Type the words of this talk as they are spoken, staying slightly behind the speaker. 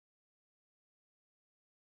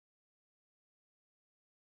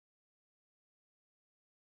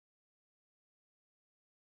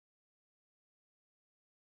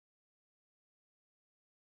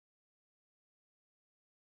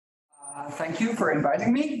Thank you for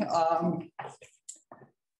inviting me.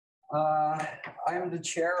 I am the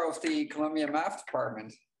chair of the Columbia Math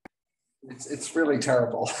Department. It's really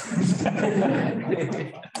terrible.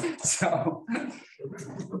 So,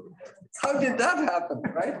 how did that happen,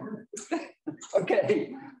 right?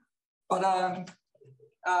 Okay, but and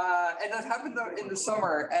that happened in the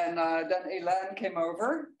summer, and then Elaine came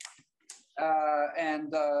over,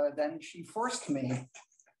 and then she forced me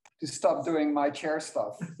to stop doing my chair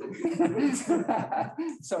stuff.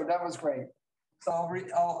 So that was great. So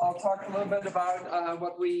I'll talk a little bit about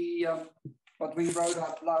what we wrote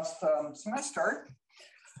up last semester,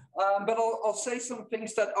 but I'll say some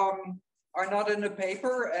things that are not in the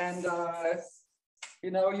paper, and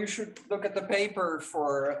you should look at the paper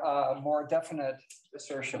for more definite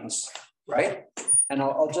assertions, right? And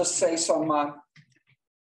I'll just say some.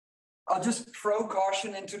 I'll just throw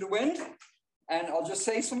caution into the wind. And I'll just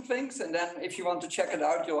say some things, and then if you want to check it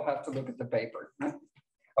out, you'll have to look at the paper.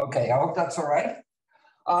 Okay, I hope that's all right.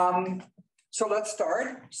 So let's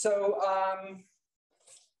start. So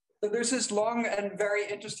there's this long and very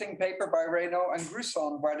interesting paper by Reynaud and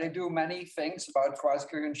Gruson, where they do many things about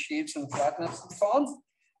quasi-coherent sheets and flatness and so on.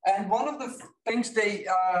 And one of the things they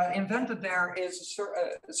invented there is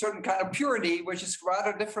a certain kind of purity, which is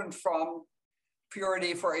rather different from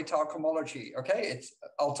purity for étale cohomology. Okay,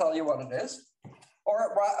 I'll tell you what it is.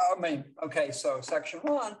 Or, I mean, okay, so section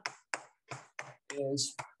 1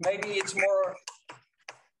 is maybe it's more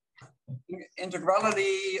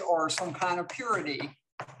integrality or some kind of purity.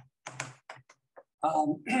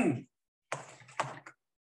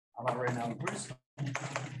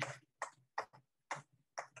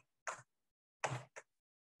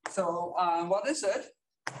 So what is it?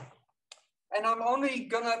 And I'm only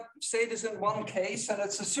gonna say this in one case, and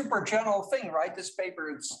it's a super general thing, right? This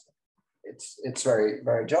paper, it's very,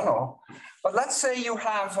 very general. But let's say you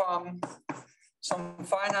have some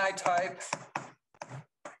finite type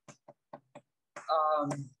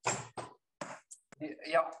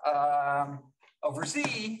over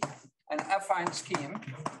Z, an affine scheme.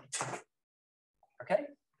 Okay,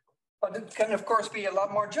 but it can of course be a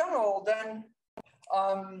lot more general. Then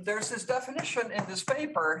there's this definition in this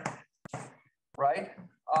paper, right?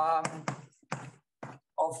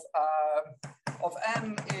 Of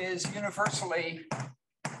M is universally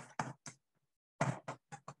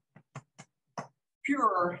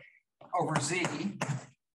pure over Z.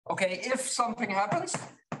 Okay, if something happens,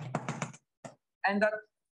 and that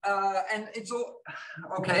and it's all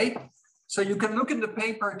okay. So you can look in the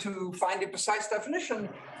paper to find a precise definition,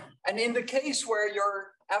 and in the case where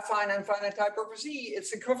your affine and finite type over Z,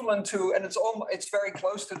 it's equivalent to, and it's very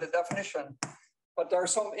close to the definition, but there are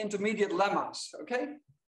some intermediate lemmas. Okay.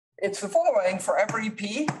 It's the following: for every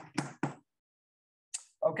P,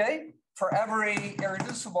 okay, for every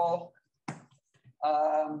irreducible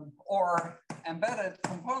or embedded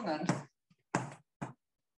component,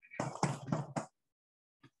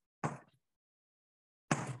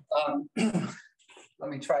 let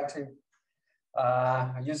me try to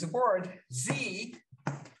use the word Z.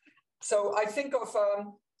 So I think of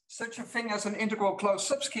such a thing as an integral closed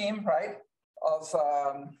subscheme, right?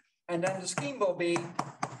 And then the scheme will be,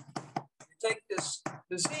 take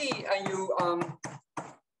the Z and you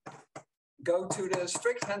go to the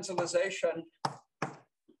strict Henselization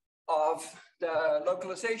of the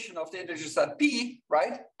localization of the integers at P,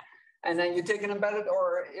 right? And then you take an embedded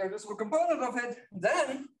or irreducible component of it.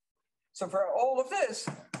 Then, so for all of this,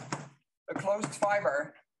 a closed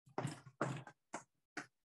fiber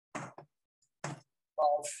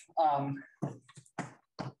of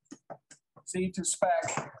Z to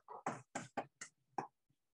spec.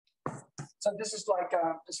 So this is like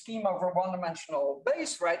a scheme over a one-dimensional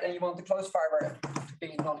base, right? And you want the closed fiber to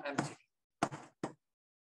be non-empty.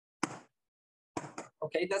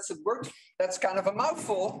 Okay, that's a word. That's kind of a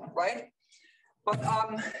mouthful, right? But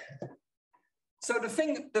so the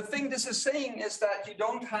thing this is saying is that you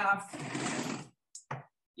don't have,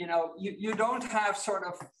 you don't have sort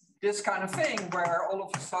of this kind of thing where all of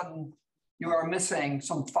a sudden you are missing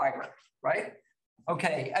some fiber, right?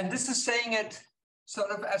 Okay, and this is saying it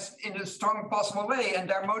sort of as in the strongest possible way, and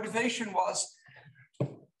their motivation was,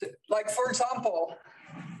 like, for example,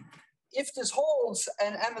 if this holds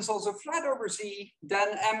and M is also flat over Z,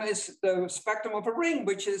 then M is the spectrum of a ring,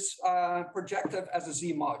 which is projective as a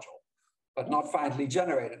Z module, but not finitely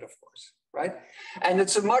generated, of course, right? And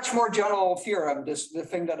it's a much more general theorem, the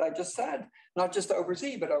thing that I just said, not just over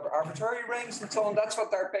Z, but over arbitrary rings and so on. That's what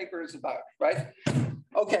their paper is about, right?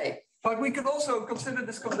 Okay, but we could also consider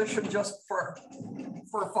this condition just for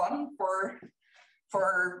fun,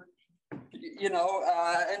 for you know,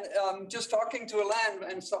 and just talking to Alain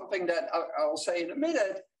and something that I'll say in a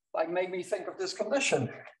minute, like made me think of this condition.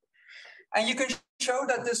 And you can show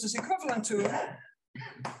that this is equivalent to,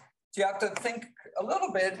 you have to think a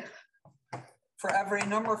little bit for every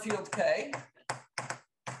number field K,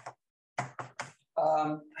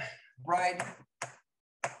 right?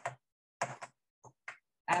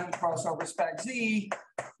 M crossover spec Z,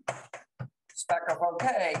 spec of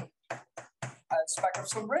OK, spec of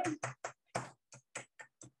some ring.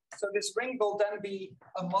 So this ring will then be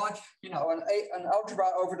a mod, you know, an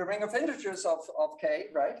algebra over the ring of integers of K,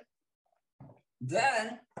 right?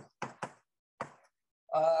 Then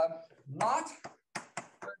not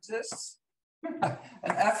exists an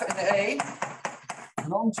F and A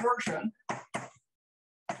non-torsion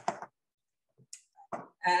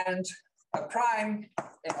and a prime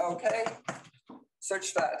in OK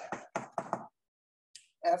such that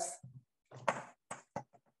F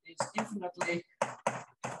is infinitely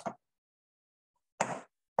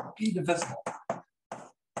p-divisible.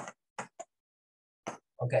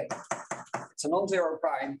 Okay, it's a non-zero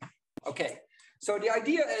prime. Okay, so the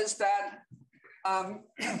idea is that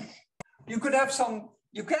you can have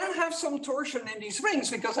some torsion in these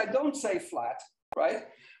rings because I don't say flat, right?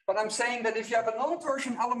 But I'm saying that if you have a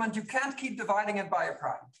non-torsion element, you can't keep dividing it by a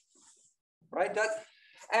prime, right?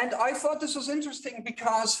 And I thought this was interesting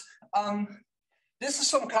because this is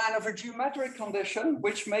some kind of a geometric condition,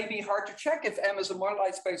 which may be hard to check if M is a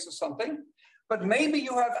Morley space or something, but maybe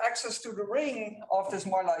you have access to the ring of this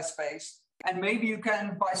Morley space, and maybe you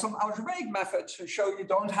can, by some algebraic methods, show you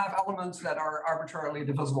don't have elements that are arbitrarily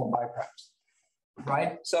divisible by primes,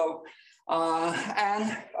 right? So,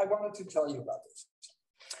 and I wanted to tell you about this.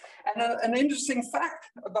 And an interesting fact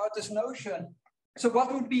about this notion, so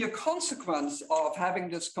what would be a consequence of having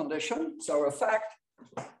this condition? So a fact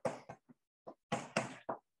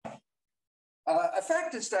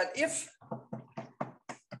is that if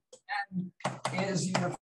N is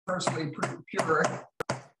universally pure,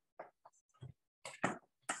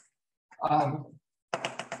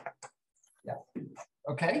 yeah,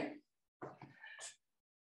 okay,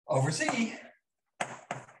 over Z,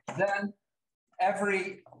 then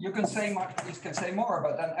you can say more,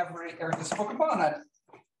 but then every irreducible component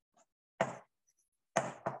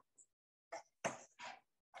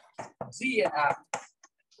Z in M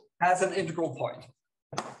has an integral point.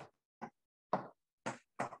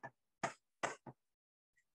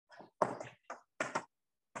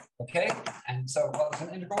 Okay, and so what is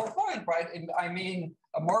an integral point, right? I mean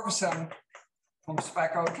a morphism from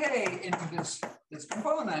spec OK into this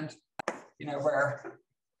component, you know, where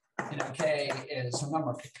K is a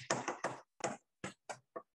number.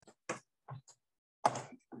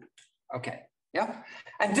 Okay, yeah,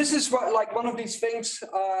 and this is what, like, one of these things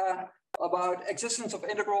about existence of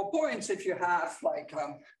integral points. If you have like,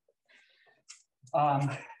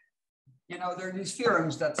 you know, there are these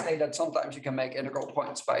theorems that say that sometimes you can make integral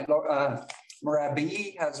points by.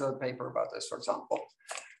 Murabi has a paper about this, for example,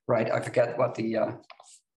 right? I forget what the.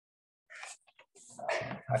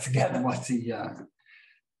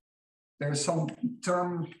 There's some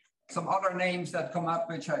term, some other names that come up,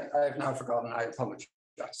 which I have now forgotten. I apologize.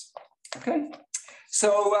 Okay,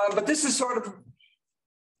 so but this is sort of,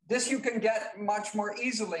 this you can get much more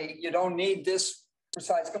easily. You don't need this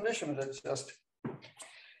precise condition. It's just,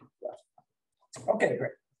 yeah. Okay,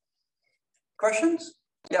 great. Questions?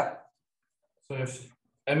 Yeah. So if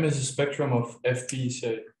M is a spectrum of FP,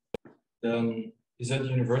 say, then is that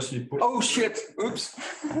universally put? Oh shit! Oops.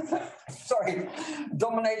 Sorry.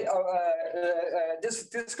 Dominate.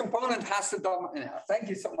 This component has to dominate. Yeah, thank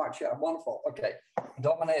you so much. Yeah, wonderful. Okay,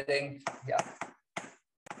 dominating. Yeah.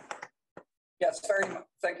 Yes,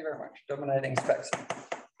 thank you very much. Dominating specs.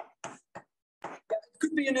 Yeah, it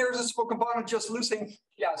could be an irreducible component just losing.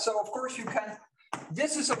 Yeah. So of course you can.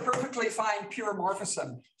 This is a perfectly fine pure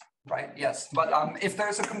morphism, right? Yes. But if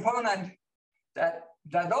there's a component that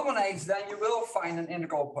dominates, then you will find an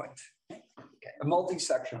integral point. Okay, a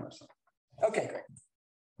multi-section or something. Okay, great.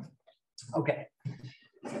 Okay,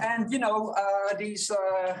 and you know,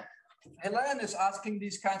 Helen is asking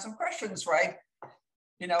these kinds of questions, right?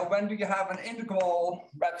 You know, when do you have an integral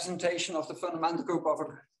representation of the fundamental group of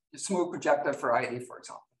a smooth projective variety, for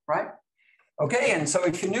example, right? Okay, and so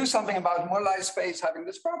if you knew something about Morley space having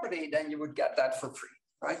this property, then you would get that for free,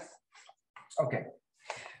 right? Okay.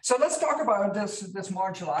 So let's talk about this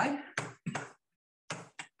moduli.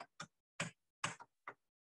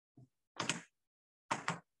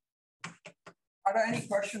 Are there any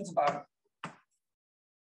questions about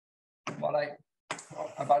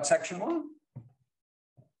about section 1?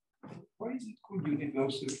 Why is it called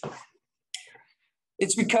universal?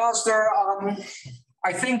 It's because there,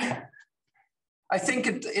 I think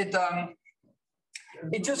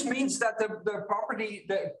it just means that the property,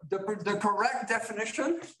 the correct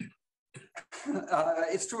definition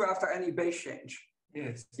is true after any base change.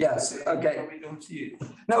 Yes. Yes. Okay. We don't see it.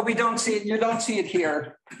 No, we don't see it. You don't see it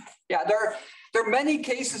here. Yeah, there are many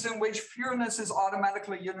cases in which pureness is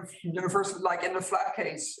automatically universal, like in the flat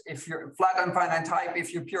case, if you're flat and finite type,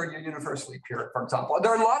 if you're pure, you're universally pure, for example.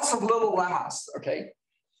 There are lots of little lemmas, okay?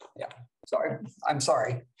 Yeah, sorry, I'm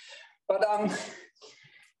sorry. But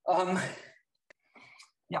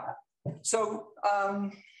yeah, so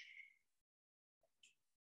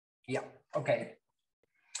yeah, okay.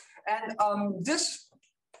 And this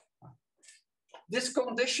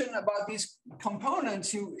condition about these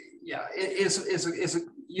components, is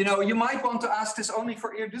you know, you might want to ask this only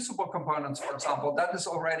for irreducible components, for example. That is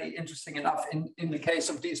already interesting enough in the case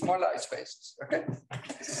of these Moduli spaces. Okay,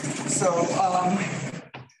 so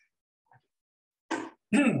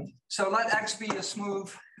so let X be a smooth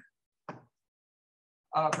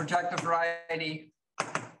projective variety.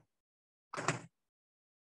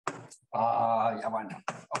 Yeah, why not?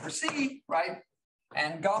 Over C, right?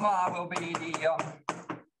 And gamma will be the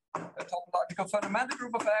topological fundamental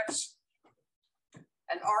group of X.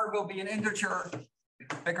 And R will be an integer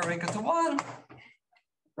bigger or equal to 1,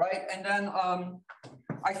 right? And then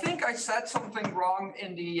I think I said something wrong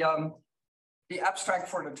in the abstract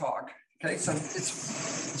for the talk. Okay, so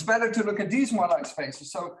it's better to look at these Moduli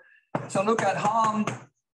spaces. So look at Ham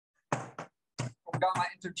from gamma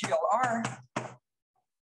into GLR,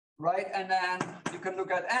 right? And then you can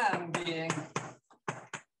look at M being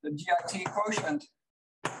the GIT quotient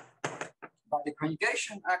by the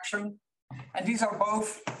conjugation action. And these are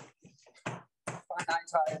both finite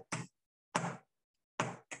type,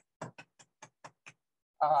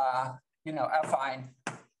 you know, affine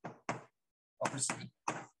over C.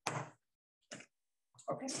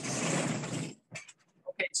 Okay.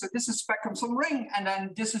 Okay, so this is spec of some ring, and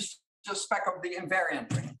then this is just spec of the invariant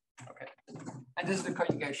ring. Okay. And this is the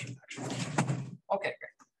conjugation actually. Okay,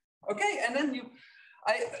 great. Okay, and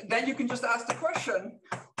then you can just ask the question,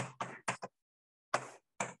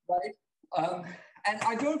 right? And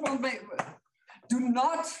I don't want to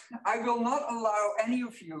I will not allow any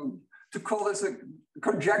of you to call this a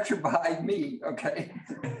conjecture by me, okay?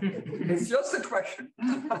 It's just a question.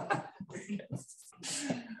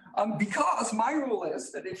 Because my rule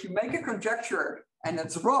is that if you make a conjecture and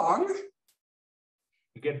it's wrong,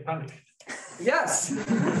 You get punished. yes.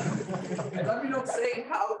 And let me not say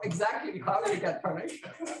exactly how you get punished.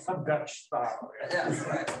 Some Dutch style. Yes,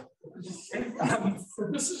 right.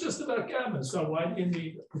 This is just about gamma, so why do you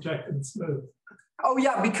need projective and smooth? Oh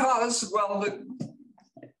yeah, because, well,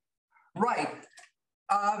 right.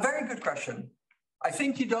 Very good question. I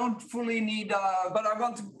think you don't fully need, but I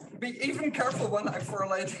want to be even careful when I'm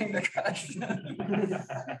formulating the question.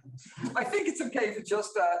 I think it's okay if it's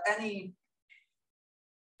just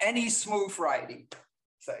any smooth variety,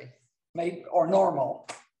 say, maybe, or normal.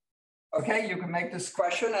 Okay, you can make this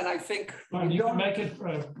question, and I think You can make it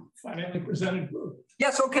finitely presented group.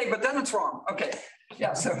 Yes, okay, but then it's wrong. Okay,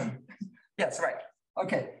 yeah, so yes, right.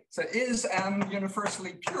 Okay, so is M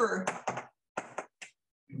universally pure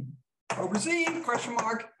over Z, question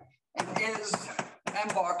mark, and is M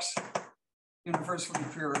box universally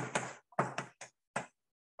pure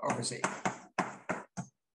over Z.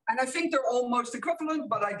 And I think they're almost equivalent,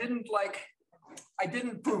 but I didn't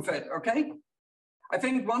prove it, okay? I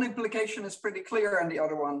think one implication is pretty clear and the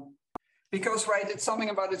other one, because, right, it's something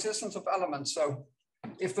about existence of elements. So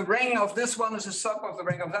if the ring of this one is a sub of the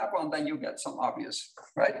ring of that one, then you get some obvious,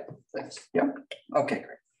 right? Thanks. Yeah, okay,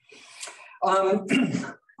 great.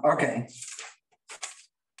 Okay.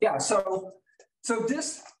 Yeah, so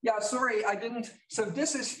this, yeah, sorry, I didn't, so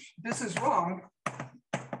this is wrong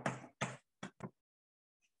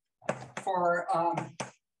for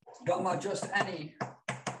gamma just any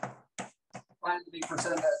finally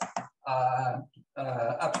presented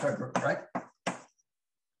abstract group, right?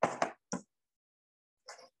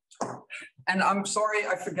 And I'm sorry,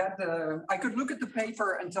 I forget I could look at the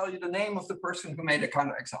paper and tell you the name of the person who made a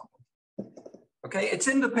counterexample. Okay, it's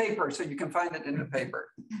in the paper, so you can find it in the paper.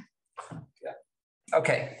 Yeah.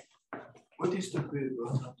 Okay. What is the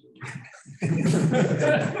paper?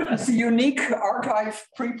 It's a unique archive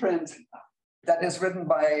preprint that is written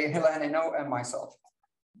by Helene Hinault and myself.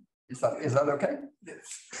 Is that okay? Yes.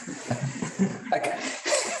 Okay.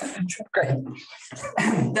 Great.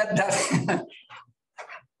 that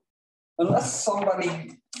unless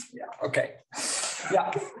somebody, yeah, okay.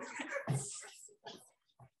 Yeah.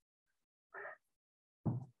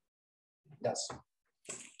 Yes.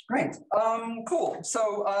 Great. Cool.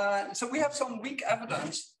 So so we have some weak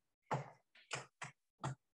evidence.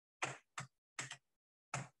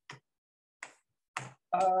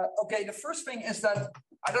 Okay, the first thing is that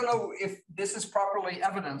I don't know if this is properly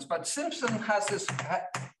evidenced, but Simpson has this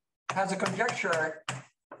has a conjecture.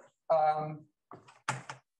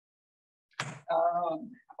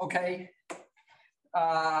 Okay.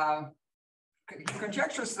 He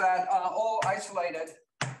conjectures that all isolated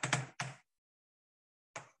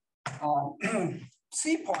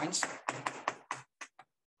C points,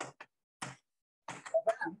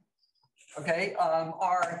 okay,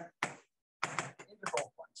 are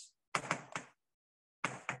integral points.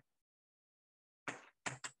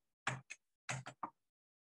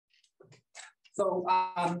 So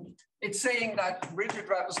it's saying that rigid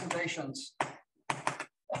representations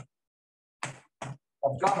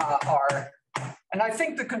of gamma are, and I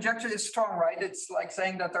think the conjecture is strong, right? It's like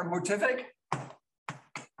saying that they're motivic.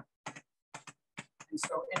 And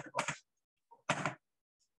so integral.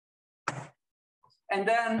 And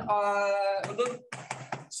then, look,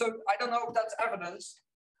 so I don't know if that's evidence,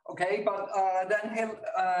 okay, but then Helen,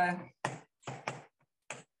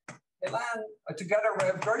 together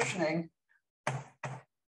with Gershoning,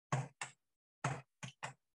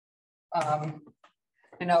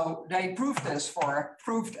 you know, they proved this for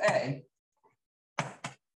proved A,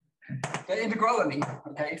 the integrality,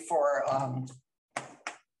 okay, for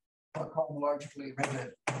cosmologically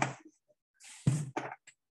rigid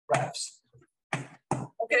refs.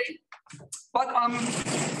 Okay, but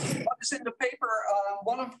what is in the paper?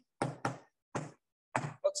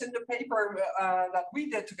 What's in the paper that we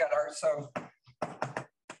did together? So.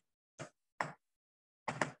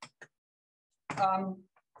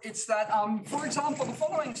 It's that, for example, the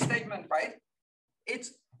following statement, right?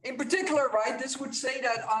 It's in particular, right? This would say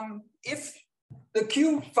that if the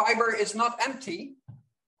Q fiber is not empty,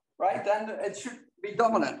 right, then it should be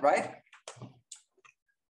dominant, right?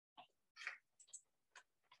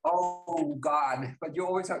 Oh God! But you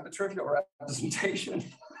always have the trivial representation.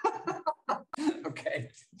 Okay.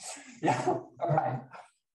 Yeah. All right.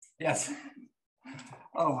 Yes.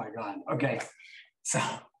 Oh my God. Okay. So.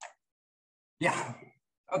 Yeah.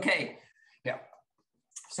 Okay, yeah.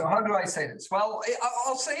 So how do I say this? Well,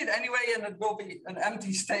 I'll say it anyway, and it will be an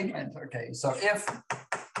empty statement. Okay, so if,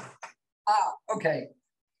 okay,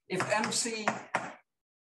 if MC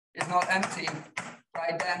is not empty,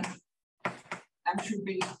 right, then M should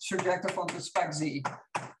be surjective onto spec Z.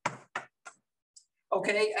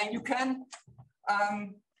 Okay, and you can,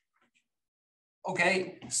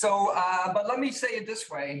 okay, so, but let me say it this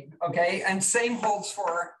way, okay, and same holds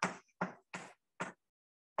for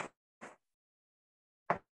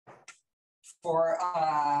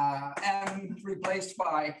M replaced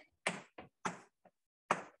by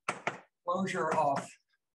closure of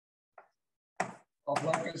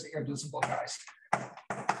locus irreducible, guys.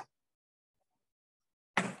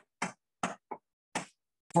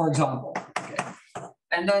 For example, okay.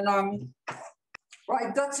 And then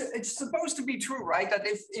right, it's supposed to be true, right? That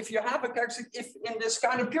if you have if in this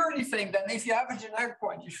kind of purity thing, then if you have a generic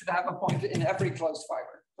point, you should have a point in every closed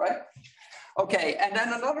fiber, right? Okay, and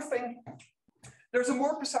then another thing. There's a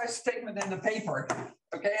more precise statement in the paper,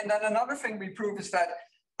 okay? And then another thing we prove is that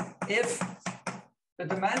if the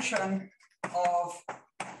dimension of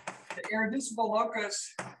the irreducible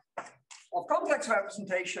locus of complex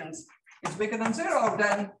representations is bigger than 0,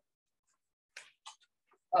 then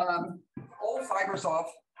all fibers of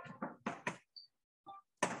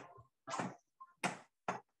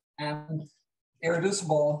and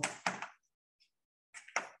irreducible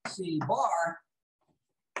C bar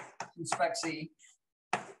in spec C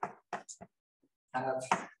have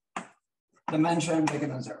dimension bigger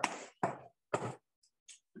than 0.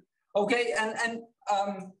 Okay, and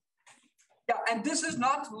yeah, and this is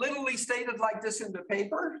not literally stated like this in the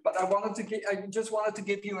paper, but I just wanted to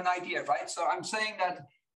give you an idea, right? So I'm saying that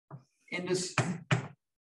in this,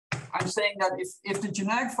 I'm saying that if the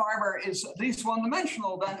generic fiber is at least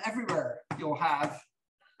one-dimensional, then everywhere you'll have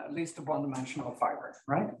at least a one-dimensional fiber,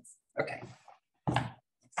 right? Okay.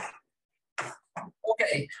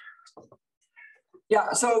 Okay.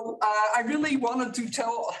 Yeah, so I really wanted to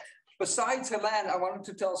tell, besides Helen, I wanted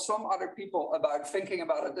to tell some other people about thinking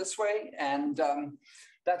about it this way. And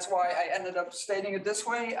that's why I ended up stating it this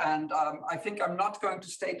way. And I think I'm not going to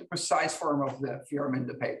state the precise form of the theorem in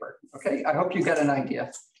the paper. Okay, I hope you get an idea.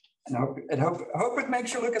 And I hope it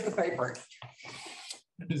makes you look at the paper.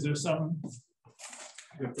 Is there some,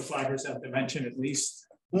 if the fibers have dimension at least?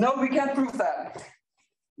 No, we can't prove that.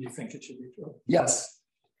 You think it should be true? Yes,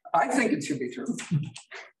 I think it should be true.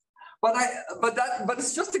 But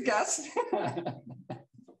it's just a guess.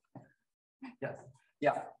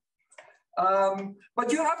 Yeah.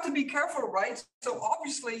 But you have to be careful, right? So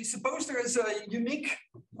obviously, suppose there is a unique,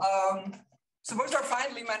 suppose there are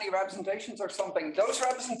finitely many representations or something. Those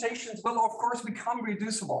representations will, of course, become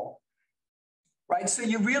reducible, right? So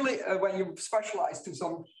you really, when you specialize to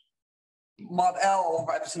some mod L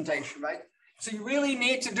representation, right? So you really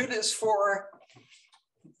need to do this for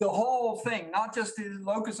the whole thing, not just the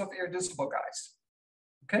locus of irreducible guys.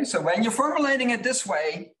 Okay, so when you're formulating it this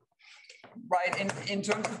way, right, in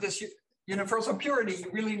terms of this universal purity, you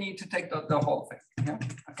really need to take the whole thing. Yeah?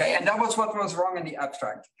 Okay, and that was what was wrong in the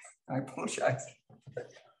abstract. I apologize.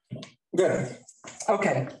 Good.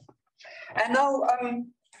 Okay, and now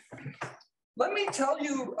let me tell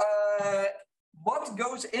you what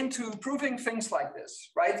goes into proving things like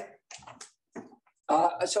this, right?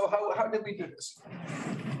 So how did we do this?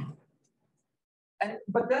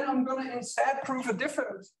 But then I'm going to instead prove a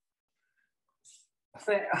different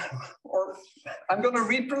thing, or I'm going to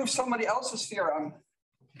reprove somebody else's theorem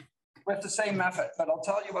with the same method, but I'll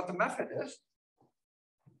tell you what the method is.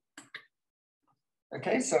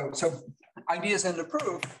 Okay, so ideas in the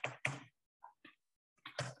proof.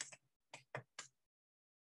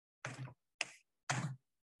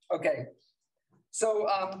 Okay, so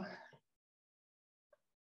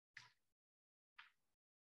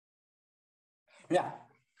yeah,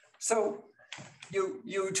 so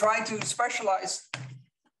you try to specialize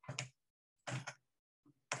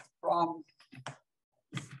from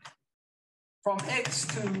X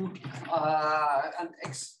to an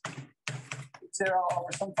X0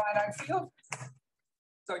 over some finite field.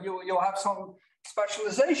 So you'll have some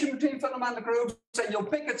specialization between fundamental groups, and you'll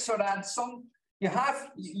pick it so that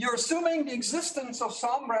you're assuming the existence of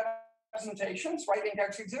some representations, right, in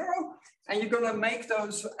X0, and you're going to make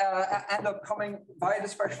those end up coming via the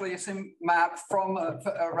specialization map from a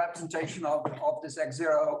representation of this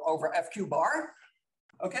X0 over FQ bar.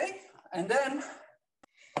 Okay, and then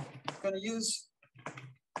I'm going to use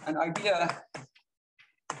an idea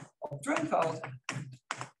of Drinfeld.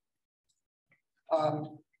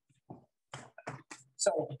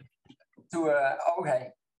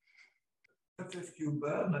 Okay. FQ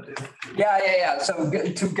bar, not FQ. Yeah. So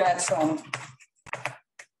to get some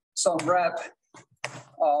rep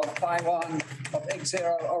of phi1 of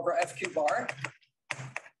X0 over FQ bar.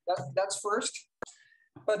 That's first.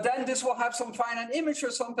 But then this will have some finite image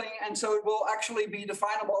or something, and so it will actually be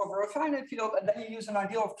definable over a finite field, and then you use an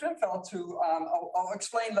ideal of Drinfeld to, I'll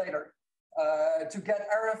explain later, to get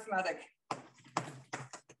arithmetic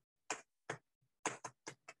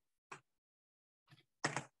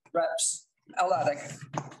reps, L-adic,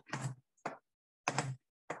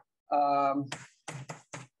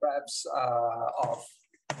 reps of,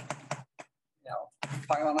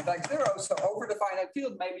 phi1 of X0. So over the finite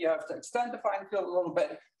field, maybe you have to extend the finite field a little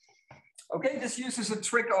bit. Okay, this uses a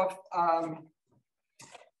trick of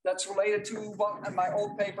that's related to one in my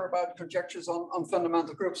old paper about projections on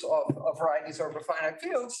fundamental groups of varieties over finite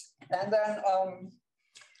fields. And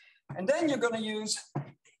then you're going to use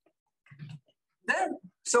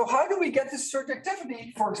so how do we get this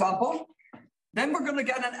surjectivity, for example? Then we're going to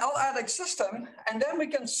get an L-adic system, and then we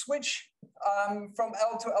can switch from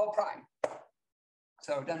L to L prime.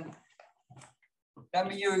 So then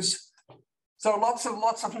we use lots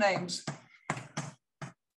of names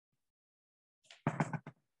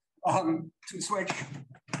to switch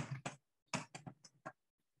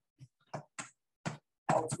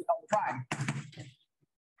L to L prime.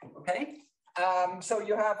 Okay, so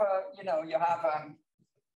you have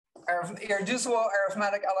irreducible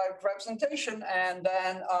arithmetic L-adic representation, and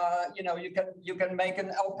then you can make an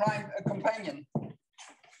L prime companions,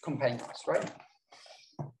 right?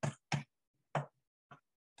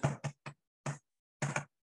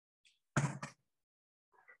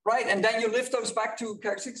 Right, and then you lift those back to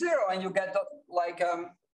characteristic 0, and you get like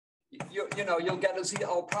you'll get a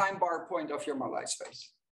ZL prime bar point of your Marley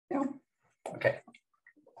space. Yeah. Okay.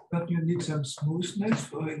 But you need some smoothness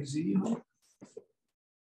for X0.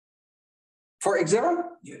 For X0?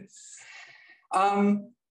 Yes.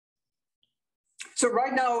 So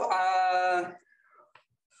right now,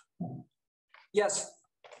 yes.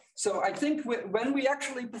 So I think when we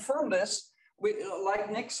actually perform this, like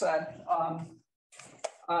Nick said,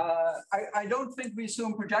 I don't think we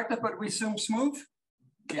assume projective, but we assume smooth.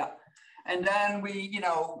 Yeah. And then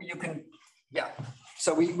you can, yeah.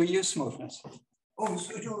 So we use smoothness. Oh,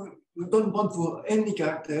 so you don't want for any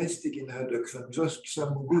characteristic in reduction, just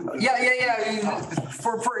some. Yeah.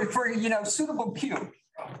 For suitable Q.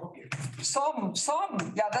 Okay. Some,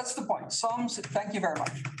 yeah, that's the point. Some, thank you very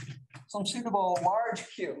much. Some suitable large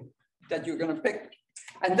Q that you're going to pick.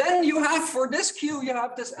 And then you have, for this Q, you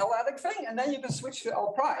have this L-adic thing, and then you can switch to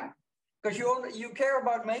L prime. Because you care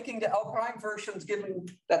about making the L prime versions given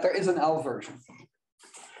that there is an L version.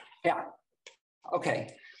 Yeah,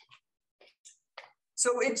 okay.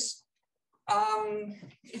 So it's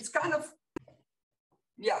kind of,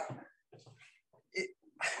 yeah,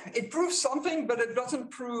 it proves something, but it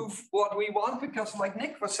doesn't prove what we want, because like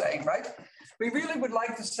Nick was saying, right? We really would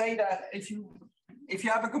like to say that if you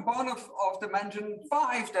have a component of dimension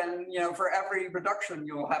 5, then for every reduction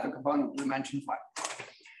you'll have a component of dimension 5.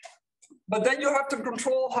 But then you have to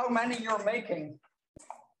control how many you're making,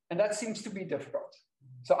 and that seems to be difficult.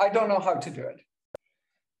 So I don't know how to do it.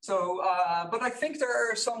 So, but I think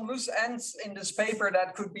there are some loose ends in this paper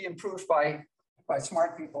that could be improved by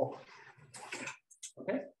smart people.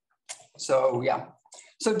 Okay. So yeah.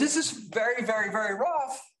 So this is very, very, very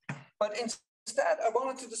rough. But instead, I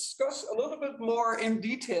wanted to discuss a little bit more in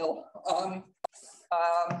detail.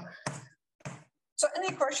 So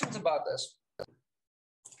any questions about this?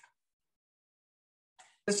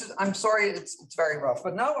 I'm sorry, it's very rough,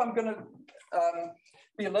 but now I'm gonna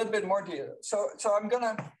be a little bit more detailed. So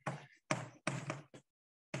I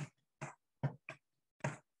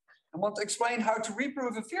want to explain how to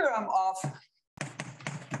reprove a theorem of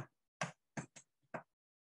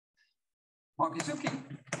Mochizuki.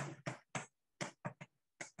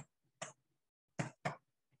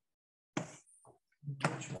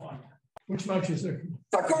 Which one? Which Mochizuki?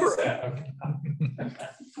 Takuru.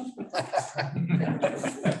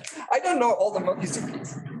 I don't know all the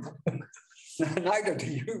Mochizukis. Neither do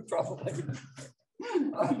you, probably.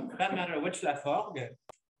 Doesn't matter which Laforgue.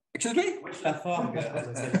 Excuse me? Which Laforgue?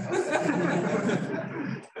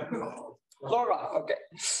 Laura, okay.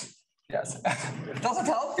 Yes. Does it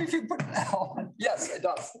help if you put an L? Yes, it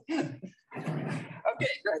does. Okay,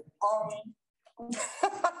 great.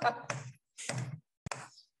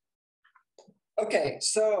 Okay,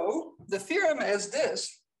 so the theorem is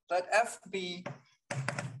this, that F be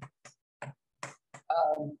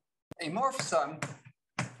a morphism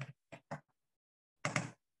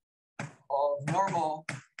of normal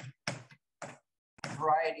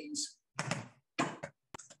varieties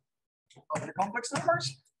of the complex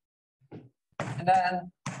numbers. And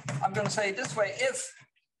then I'm going to say it this way, if,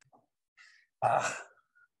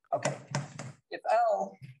 okay, if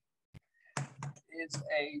L is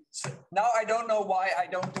a, now I don't know why I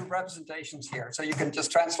don't do representations here. So you can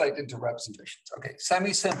just translate into representations. Okay,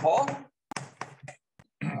 semi-simple,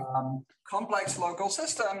 complex local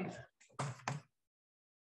system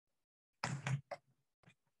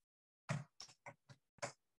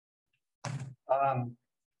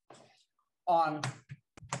on,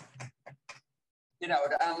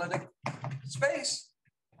 the analytic space,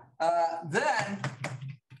 then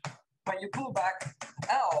when you pull back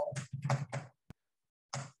L,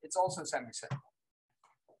 it's also semi-simple.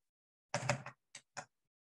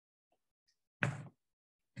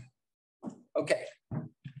 Okay,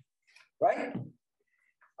 right?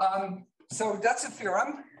 So that's a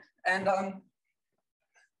theorem, and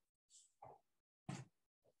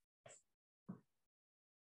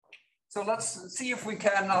so let's see if we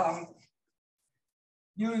can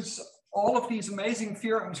use all of these amazing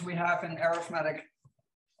theorems we have in arithmetic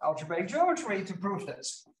algebraic geometry to prove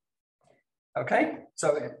this. Okay,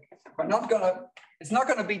 so we're not gonna, it's not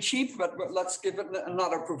gonna be cheap, but let's give it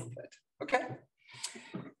another proof of it. Okay.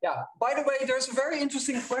 Yeah, by the way, there's a very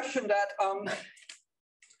interesting question that,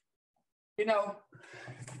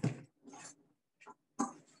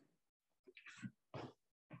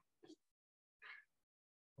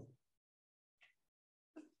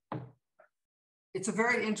 it's a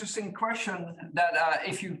very interesting question that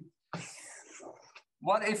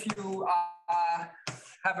what if you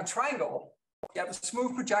have a triangle, you have a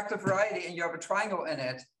smooth projective variety and you have a triangle in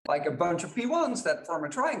it, like a bunch of P1s that form a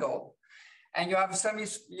triangle, and you have a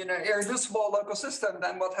irreducible local system,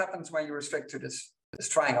 then what happens when you restrict to this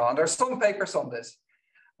triangle? And there's some papers on this,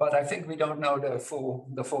 but I think we don't know the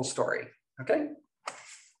full story. Okay.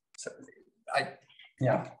 So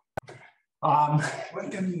yeah.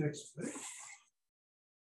 What can you explain?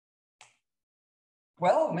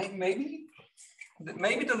 Well, maybe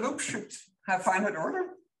the loop should have finite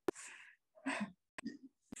order.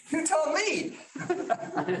 You tell me.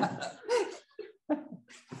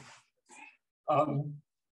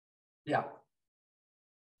 Yeah.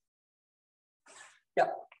 Yeah,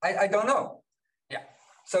 I don't know. Yeah.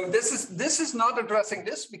 So this is not addressing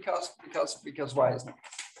this because why isn't it?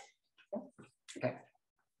 Okay.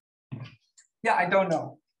 Yeah, I don't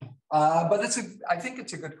know. But I think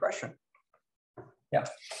it's a good question. Yeah.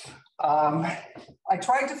 I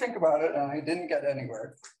tried to think about it and I didn't get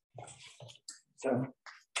anywhere. So,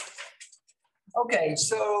 okay,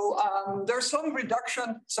 so there's some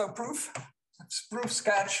reduction. So proof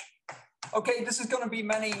sketch. Okay, this is going to be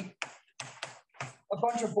a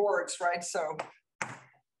bunch of boards, right? So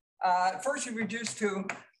first you reduce to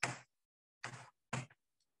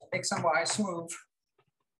X and Y smooth.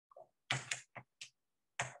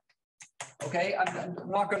 Okay, I'm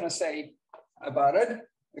not going to say about it.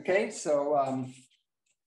 Okay, so,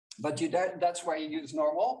 but that's why you use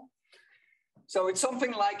normal. So it's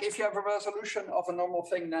something like if you have a resolution of a normal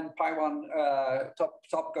thing, then pi1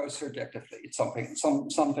 top goes surjectively. It's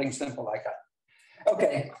something simple like that.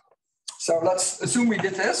 Okay, so let's assume we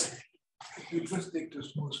did this. You just take the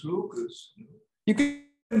smooth locus. You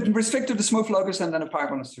can restrict to the smooth locus and then a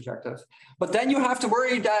pi1 is surjective. But then you have to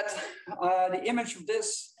worry that the image of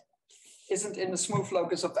this isn't in the smooth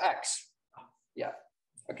locus of X. Yeah.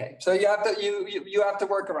 Okay. So you have to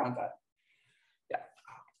work around that. Yeah.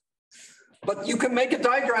 But you can make a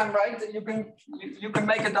diagram, right? You can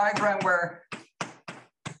make a diagram where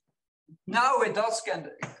now it does get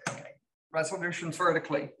resolutions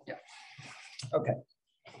vertically. Yeah. Okay.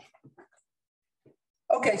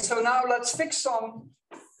 Okay. So now let's fix some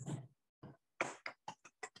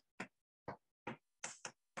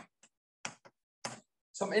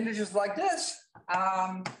integers like this.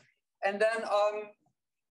 And then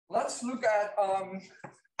let's look at,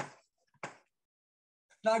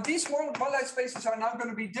 now these moduli spaces are now going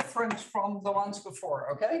to be different from the ones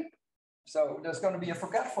before, okay? So there's going to be a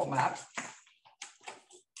forgetful map.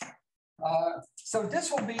 So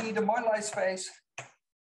this will be the moduli space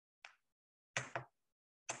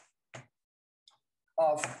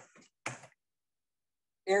of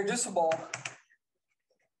irreducible.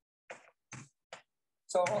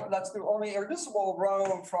 So let's do only irreducible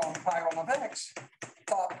row from pi1 of X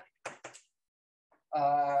top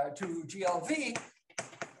to GLV,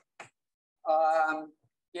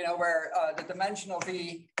 you know, where the dimension of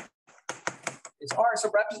V is R.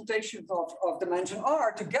 So representations of dimension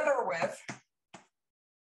R together with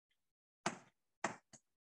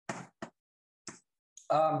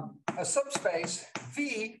a subspace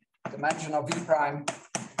V, dimension of V prime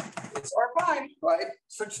is R prime, right?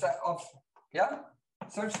 Such that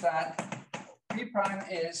such that V prime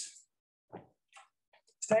is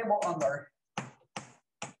stable under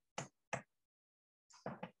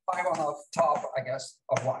pi1 of top, I guess,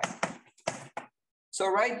 of Y.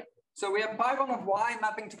 So, right, so we have pi1 of Y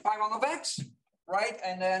mapping to pi1 of X, right?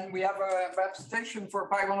 And then we have a representation for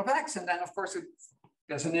pi1 of X. And then, of course, if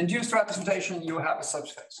there's an induced representation, you have a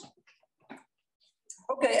subspace.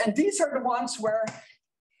 Okay, and these are the ones where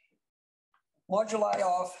moduli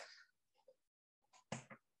of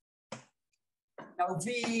now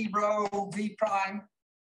V row, V prime,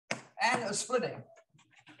 and a splitting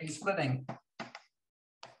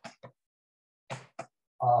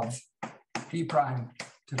of V prime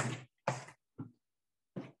to V.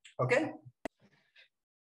 Okay?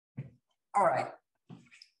 All right.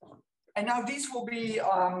 And now these will be,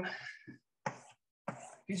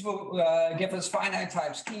 give us finite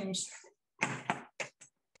type schemes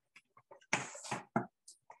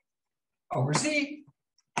over Z.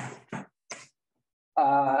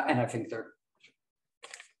 And I think they're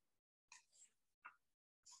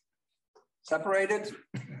separated.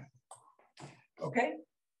 Okay.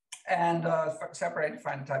 And separated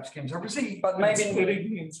finite type schemes over Z, but maybe. Splitting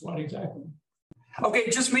means what exactly? Okay,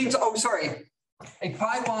 it just means, oh, sorry. A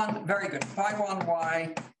pi1, very good. Pi1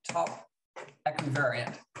 Y top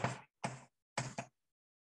equivariant.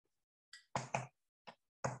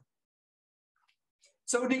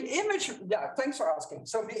 So the image, yeah, thanks for asking.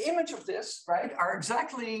 So the image of this, right, are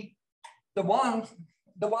exactly the ones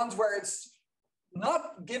where it's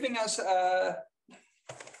not giving us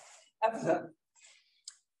evidence.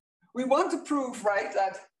 We want to prove, right,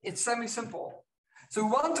 that it's semi-simple. So we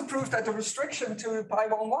want to prove that the restriction to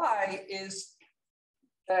pi1y is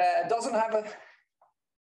doesn't have a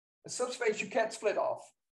subspace you can't split off.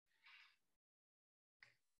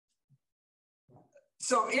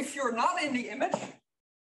 So if you're not in the image,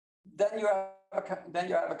 then you have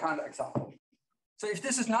a counterexample. So if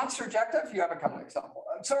this is not surjective, you have a counterexample.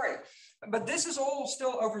 I'm sorry, but this is all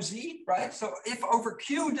still over Z, right? So if over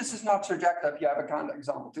Q this is not surjective, you have a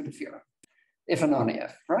counterexample to the theorem, if and only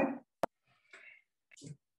if, right?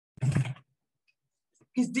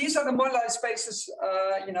 Because these are the moduli spaces,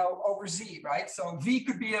 you know, over Z, right? So V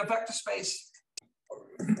could be a vector space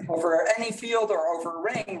over any field or over a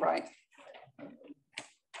ring, right?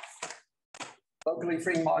 Locally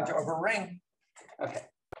free modular over a ring. Okay.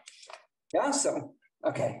 Yeah, so,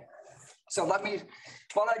 okay. So let me,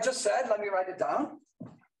 what I just said, let me write it down.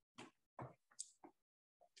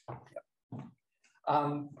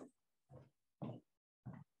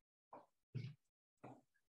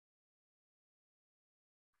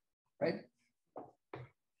 Right?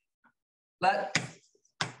 Let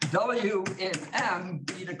W in M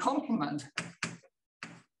be the complement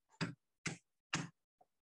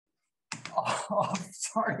of,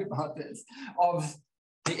 sorry about this, of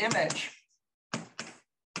the image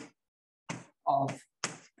of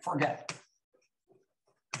forget.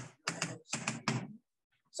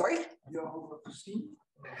 Sorry?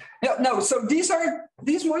 Yeah, no, so these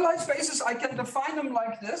moduli spaces, I can define them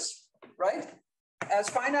like this, right? As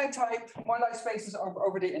finite type moduli spaces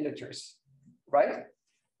over the integers, right?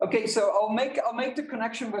 Okay, so I'll make the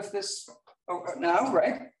connection with this now,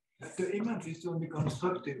 right? The image is only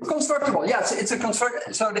constructible. Constructible, yes, it's a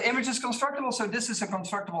construct. So the image is constructible. So this is a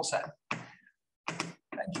constructible set.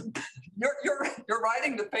 You're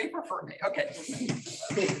writing the paper for me. Okay.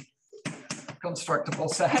 Constructible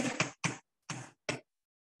set.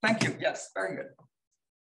 Thank you. Yes, very good.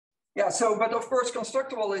 Yeah. So, but of course,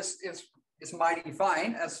 constructible is mighty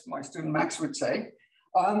fine, as my student Max would say.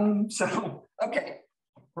 So okay,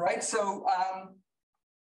 right. So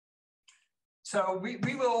we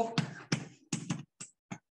will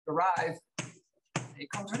derive a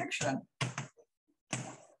contradiction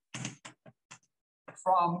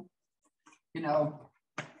from,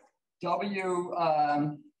 W,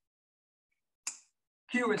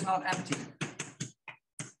 Q is not empty.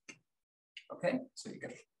 Okay, so you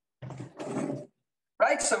get it.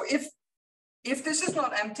 Right, so if this is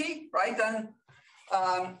not empty, right, then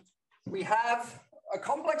we have a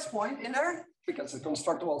complex point in there, because it's a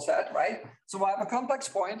constructible set, right? So we'll have a complex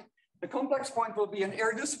point. The complex point will be an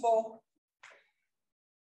irreducible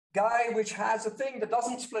guy which has a thing that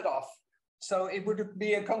doesn't split off. So it would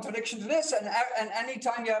be a contradiction to this, and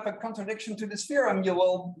anytime you have a contradiction to this theorem, you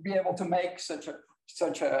will be able to make such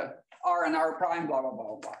a R and R prime, blah, blah,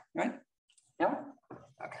 blah, blah, right? Yeah?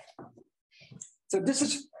 Okay. So this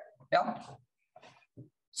is, yeah.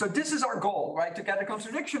 So this is our goal, right? To get a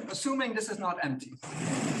contradiction, assuming this is not empty.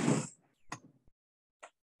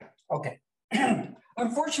 Okay.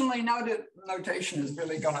 Unfortunately, now the notation is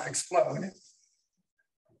really going to explode.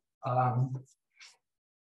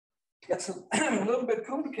 Gets a little bit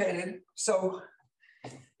complicated. So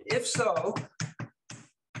if so,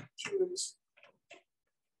 choose.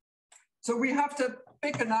 So we have to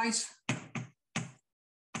pick a nice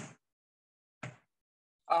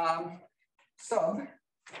sub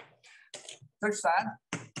such that.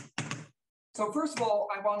 So first of all,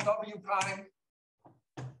 I want W prime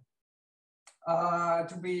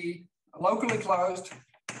to be locally closed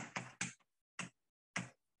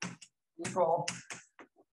equal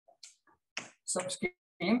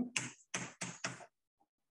subscheme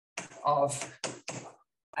of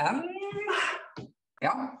M.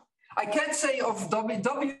 Yeah, I can't say of W.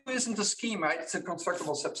 W isn't a scheme, right? It's a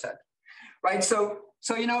constructible subset, right? So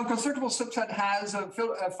constructible subset has a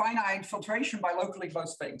finite filtration by locally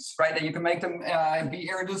closed things, right? And you can make them be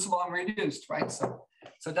irreducible and reduced, right?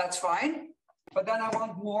 So that's fine. But then I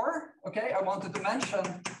want more. Okay, I want the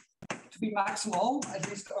dimension to be maximal, at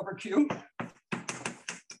least over Q.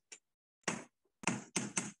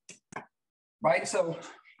 Right, so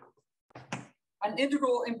an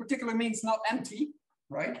integral in particular means not empty,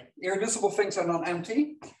 right? Irreducible things are not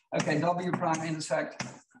empty. Okay, W prime intersect.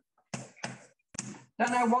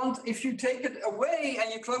 Then I want, if you take it away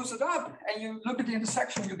and you close it up and you look at the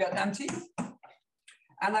intersection, you get empty.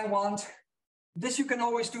 And I want, this you can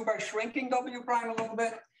always do by shrinking W prime a little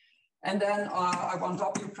bit. And then I want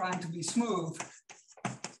W prime to be smooth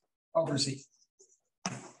over Z.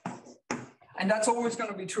 And that's always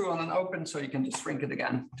going to be true on an open, so you can just shrink it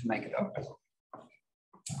again to make it open.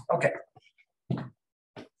 Okay.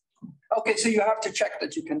 Okay, so you have to check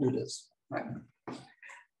that you can do this, right?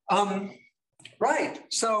 Right,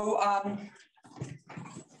 so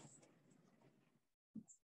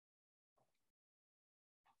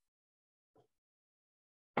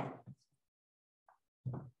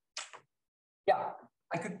yeah,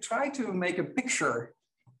 I could try to make a picture,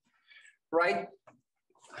 right?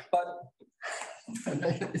 But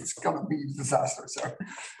it's gonna be a disaster. So,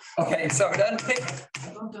 okay. So then,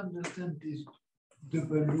 I don't understand this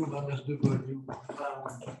W minus W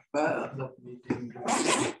bar not meeting.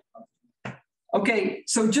 Okay.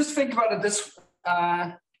 So just think about it this.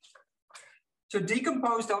 To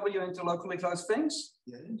decompose W into locally closed things,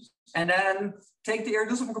 Yes. and then take the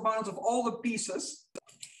irreducible components of all the pieces,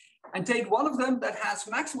 and take one of them that has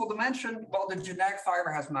maximal dimension, while the generic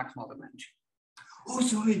fiber has maximal dimension. Oh,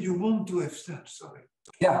 sorry, you want to have that, sorry.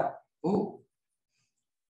 Yeah. Oh.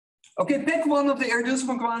 Okay, pick one of the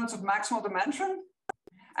irreducible components of maximal dimension,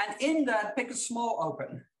 And in that, pick a small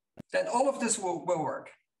open. Then all of this will work.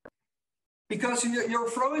 Because you're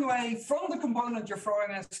throwing away from the component, you're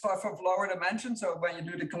throwing in stuff of lower dimension. So when you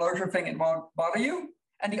do the closure thing, it won't bother you.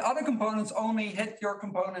 And the other components only hit your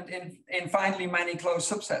component in finitely many closed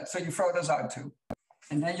subsets. So you throw those out too.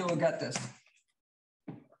 And then you will get this.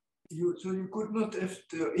 So you could not have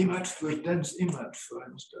the image to a dense image, for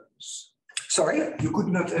instance. Sorry? You could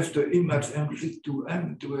not have the image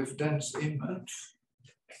M2M to have dense image.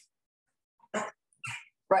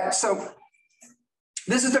 Right, so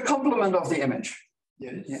this is the complement of the image.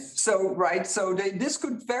 Yes. Yeah. So, right, so this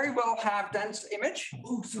could very well have dense image.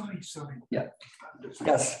 Oh, sorry. Yeah.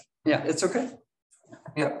 Yes. Yeah, it's okay.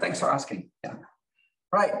 Yeah, thanks for asking. Yeah.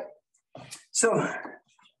 Right. So,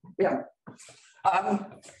 yeah.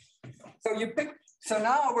 So you pick, so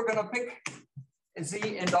now we're going to pick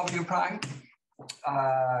Z in W prime,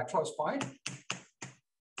 close point.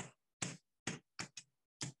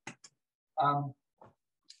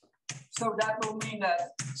 So that will mean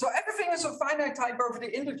that, so everything is a finite type over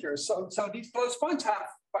the integers. So these close points have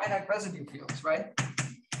finite residue fields, right?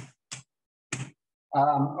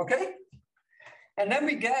 Okay. And then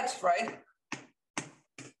we get, right,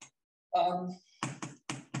 I1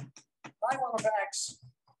 of X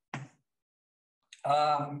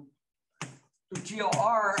to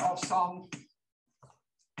GLR of some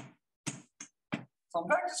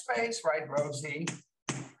vector space, right, rho Z.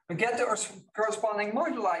 We get the corresponding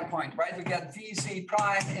moduli point, right? We get VZ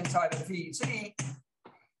prime inside of VZ,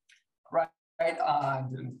 right?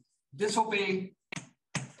 This will be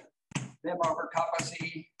dim over kappa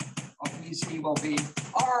Z of VZ will be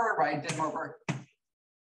R, right? Dim over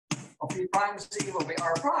of V prime Z will be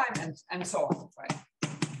R prime, and so on, right?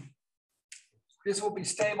 This will be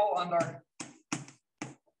stable under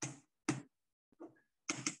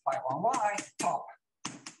Phi1Y top.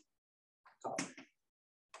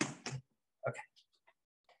 Okay.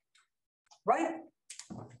 Right?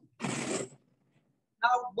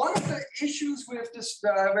 Now, one of the issues with this,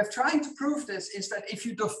 with trying to prove this, is that if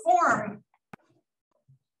you deform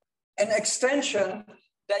an extension,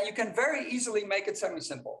 then you can very easily make it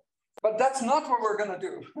semi-simple. But that's not what we're going to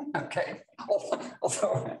do. Okay.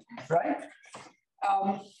 Also, right?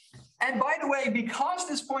 And by the way, because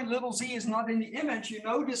this point little z is not in the image, you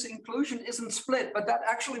know this inclusion isn't split, but that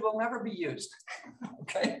actually will never be used.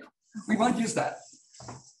 Okay, we won't use that.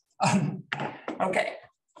 Okay,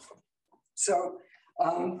 so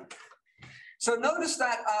notice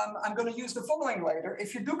that I'm going to use the following later.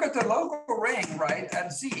 If you look at the local ring, right,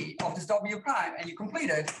 at z of this W prime, and you complete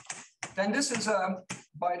it, then this is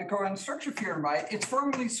by the coherent structure theorem, right? It's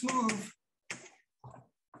firmly smooth.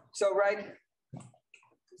 So, right.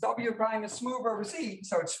 W prime is smooth over Z,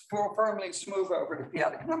 so it's firmly smooth over the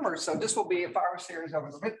p-adic numbers. So this will be a power series over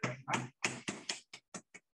the midpoint, right?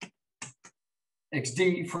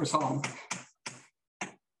 XD for some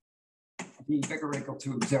d bigger or equal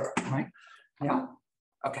to 0, right? Yeah.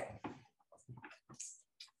 Okay.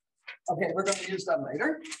 Okay, we're going to use that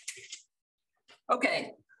later.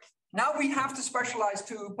 Okay. Now we have to specialize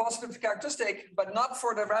to positive characteristic, but not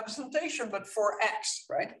for the representation, but for X,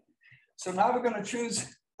 right? So now we're going to choose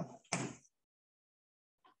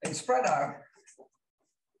a spread out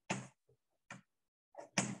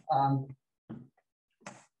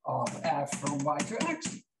of f from y to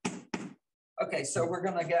x. Okay, so we're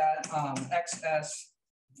going to get xs,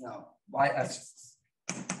 no, ys.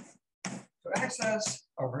 So xs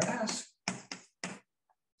over s.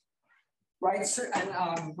 Right, so,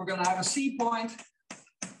 and we're going to have a C point.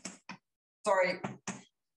 Sorry.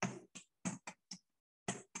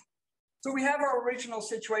 So we have our original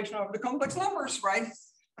situation of the complex numbers, right?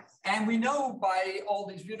 And we know by all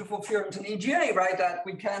these beautiful theorems in EGA, right, that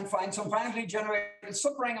we can find some finitely generated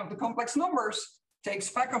subring of the complex numbers, take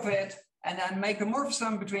spec of it, and then make a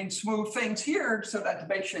morphism between smooth things here so that the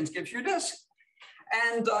base change gives you this.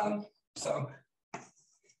 And so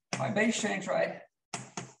my base change, right?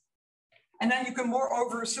 And then you can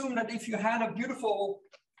moreover assume that if you had a beautiful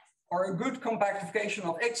or a good compactification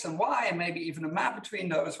of X and Y, and maybe even a map between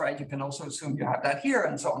those, right? You can also assume you have that here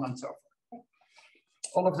and so on and so forth.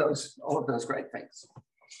 All of those great things.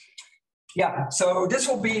 Yeah, so this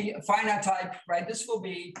will be a finite type, right? This will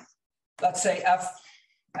be, let's say,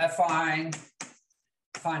 affine,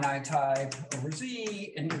 finite type over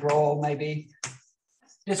Z, integral maybe.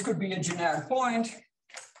 This could be a generic point.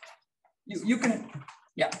 You can,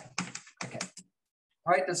 yeah, okay.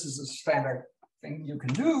 All right, this is a standard thing you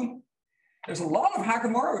can do. There's a lot of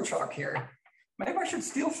Hagamoro chalk here. Maybe I should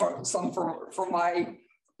steal some from my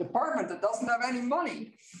department that doesn't have any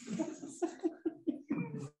money.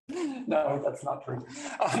 No, that's not true.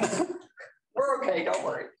 We're okay, don't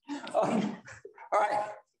worry. All right,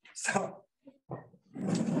 so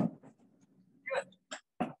good.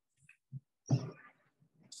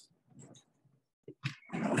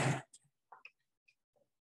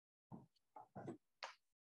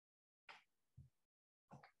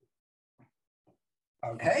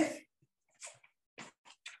 Okay.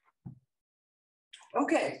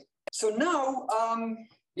 Okay, so now,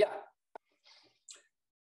 yeah.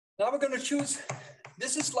 Now we're going to choose,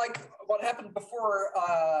 this is like what happened before,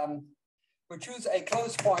 we choose a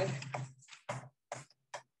closed point,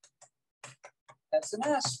 S and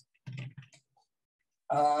S,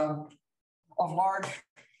 of large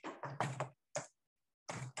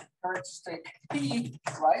characteristic P,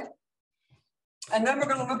 right? And then we're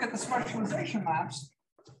going to look at the specialization maps.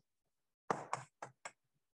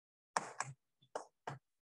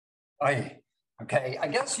 Okay, I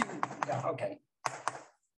guess you, yeah, okay.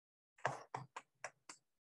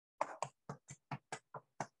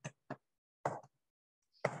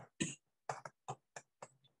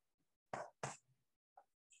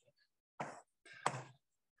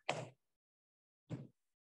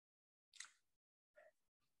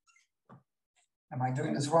 Am I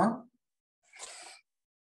doing this wrong?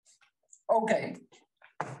 Okay.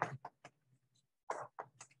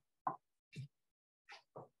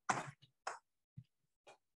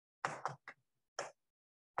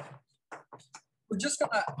 We're just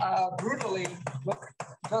gonna brutally look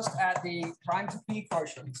just at the prime to P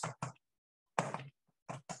quotients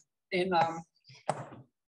in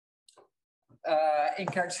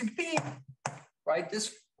characteristic P, right?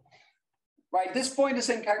 This point is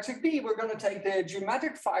in characteristic P. We're going to take the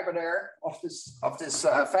geometric fiber there of this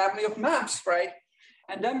family of maps, right?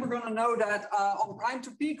 And then we're going to know that on prime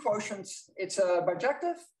to P quotients, it's a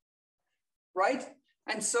bijective, right?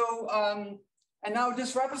 And so, and now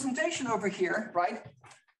this representation over here, right?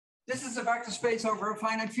 This is a vector space over a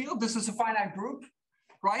finite field. This is a finite group,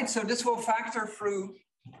 right? So this will factor through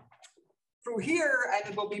here,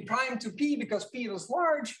 and it will be prime to P because P is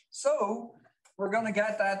large. So we're going to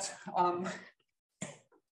get that.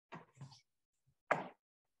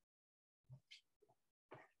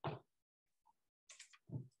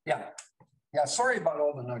 Yeah. Sorry about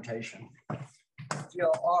all the notation.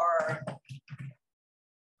 GLR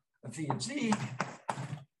V of Z.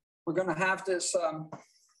 We're going to have this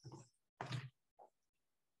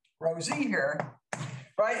rho Z here,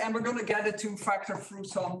 right? And we're going to get it to factor through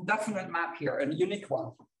some definite map here, a unique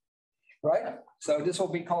one, right? So this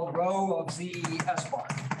will be called rho of Z S bar.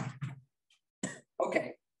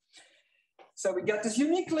 Okay. So we get this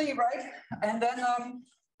uniquely, right? And then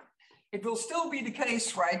it will still be the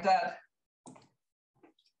case, right, that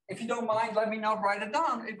if you don't mind, let me not write it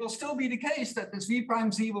down. It will still be the case that this V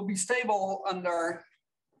prime Z will be stable under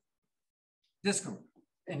this group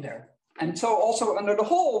in there. And so also under the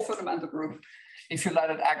whole fundamental group, if you let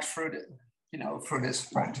it act through the, through this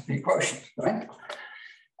prime to P quotient, right?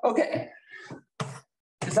 Okay.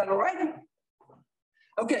 Is that all right?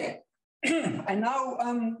 Okay. And now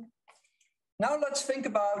let's think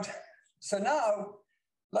about, so now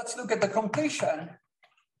let's look at the completion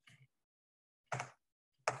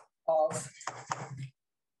of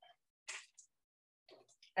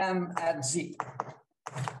M at Z.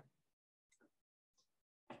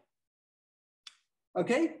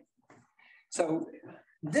 Okay, so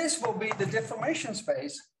this will be the deformation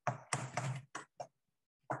space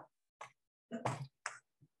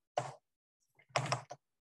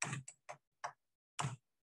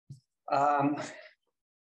of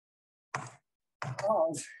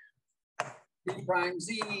V prime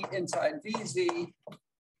Z inside VZ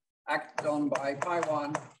acted on by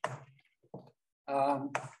pi1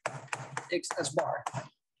 X S bar.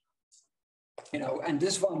 And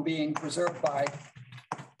this one being preserved by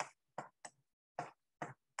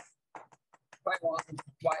pi1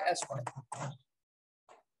 Y S bar.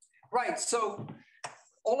 Right, so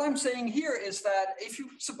all I'm saying here is that if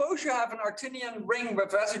you suppose you have an Artinian ring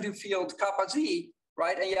with residue field kappa Z,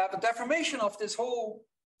 right, and you have a deformation of this whole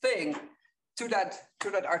thing to that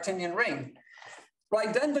Artinian ring,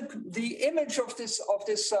 right? Then the image of this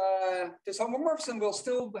homomorphism will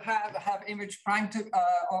still have image prime to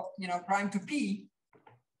prime to P.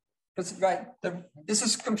 Because right, this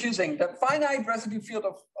is confusing. The finite residue field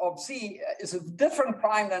of Z is a different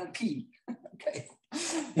prime than P. Okay,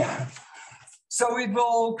 yeah. So it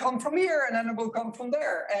will come from here, and then it will come from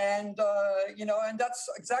there, and and that's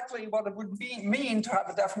exactly what it would mean to have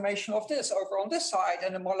a deformation of this over on this side,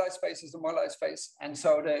 and the Morley space is the Morley space, and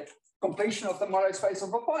so the completion of the Morley space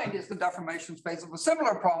of a point is the deformation space of a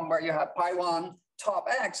similar problem where you have pi1 top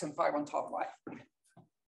X and pi1 top Y.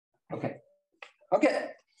 Okay.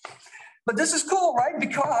 But this is cool, right?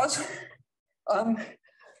 Because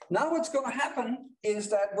now what's going to happen is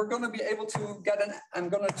that we're going to be able to get an, I'm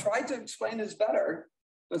going to try to explain this better.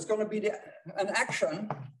 There's going to be an action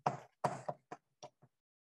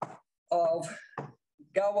of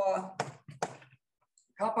Galois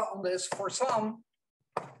kappa on this for some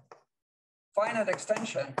finite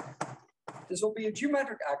extension. This will be a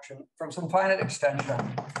geometric action from some finite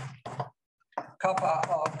extension, kappa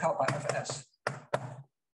of kappa fs.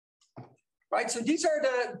 Right, so these are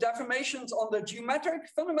the deformations on the geometric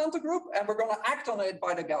fundamental group, and we're going to act on it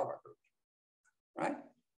by the Galois group. Right?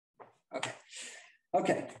 Okay.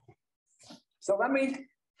 Okay. So let me,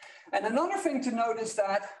 and another thing to note is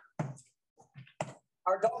that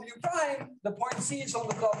our W prime, the point C is on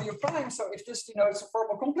the W prime. So if this denotes a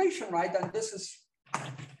formal completion, right, then this is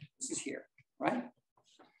here, right?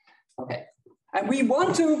 Okay. And we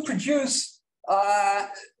want to produce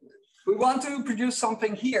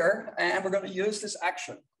something here, and we're going to use this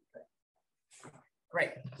action. Okay.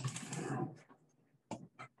 Great.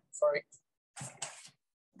 Sorry.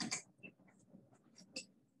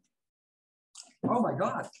 Oh my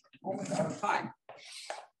God, almost out of time.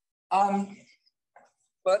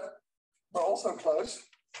 But we're also close.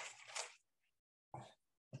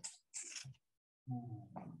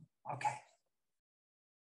 Okay.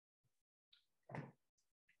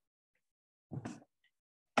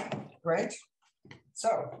 Great.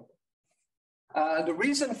 So the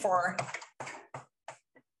reason for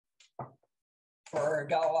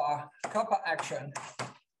Galois kappa action.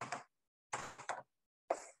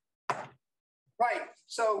 Right.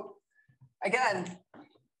 So again,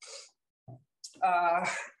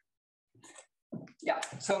 yeah.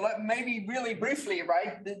 So maybe really briefly,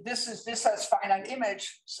 right? This has finite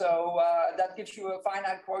image, so that gives you a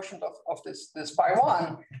finite quotient of this pi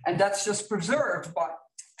 1, and that's just preserved by.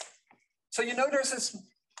 So you know there's this.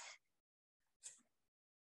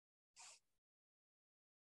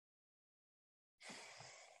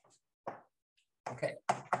 Okay.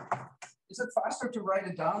 Is it faster to write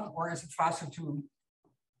it down, or is it faster to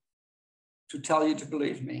tell you to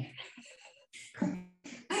believe me?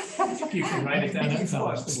 You can write it down and tell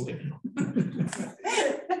us to believe you.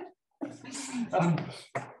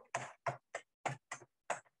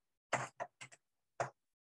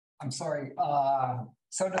 I'm sorry.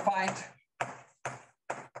 So defined.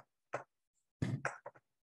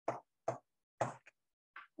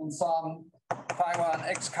 And some pi 1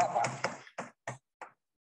 x kappa.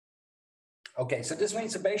 Okay, so this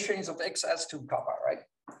means the base change of xs2 kappa, right?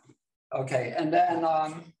 Okay, and then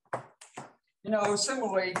you know,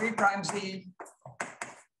 similarly, v prime z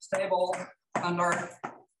stable under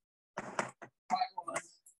pi 1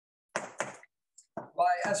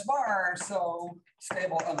 by s bar, so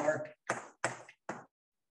stable under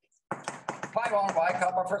pi 1 y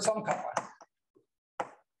kappa for some kappa.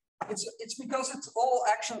 It's because it's all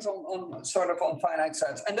actions on sort of on finite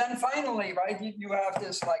sets. And then finally, right, you have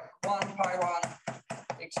this like 1 pi 1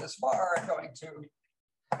 x s bar going to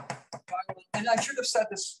pi 1. And I should have said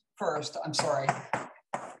this first, I'm sorry.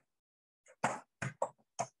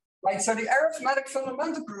 Right, so the arithmetic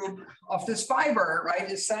fundamental group of this fiber, right,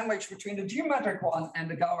 is sandwiched between the geometric one and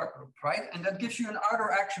the Galois group, right? And that gives you an outer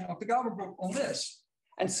action of the Galois group on this.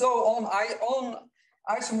 And so on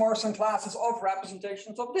isomorphs and classes of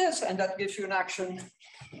representations of this, and that gives you an action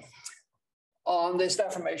on this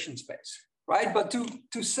deformation space, right? But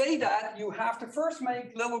to say that, you have to first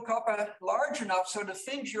make little kappa large enough so the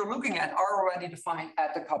things you're looking at are already defined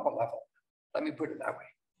at the kappa level. Let me put it that way.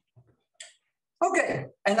 Okay,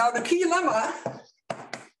 and now the key lemma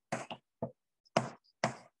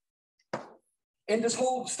in this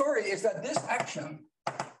whole story is that this action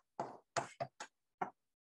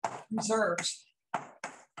preserves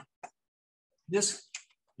this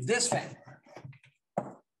thing,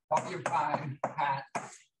 W prime hat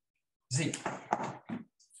Z.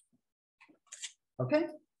 Okay,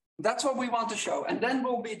 that's what we want to show, and then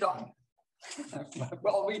we'll be done.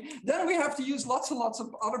 Well, then we have to use lots and lots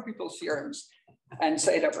of other people's theorems and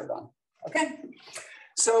say that we're done. Okay,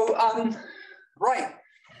 so right,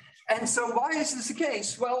 and so why is this the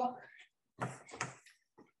case? Well,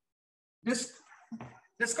 this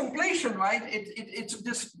completion, right?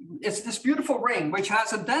 It's this beautiful ring which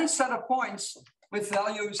has a dense set of points with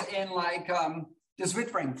values in like this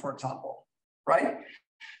width ring, for example, right?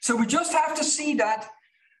 So we just have to see that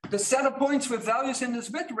the set of points with values in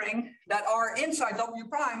this width ring that are inside W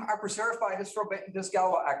prime are preserved by this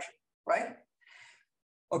Galois action, right?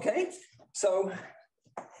 Okay, so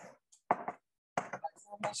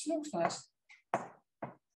for my smoothness,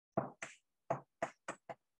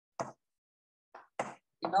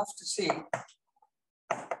 enough to see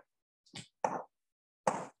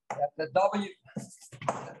that the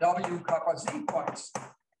W kappa Z points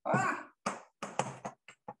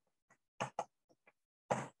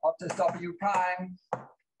of this W prime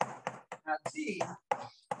and Z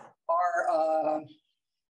are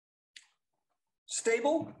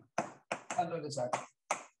stable under this action.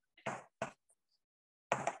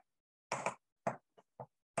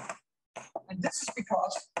 And this is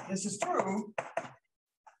because this is true,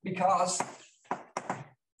 because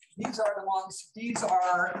these are the ones, these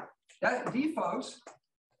are defaults.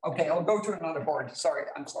 Okay, I'll go to another board. Sorry,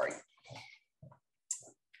 I'm sorry.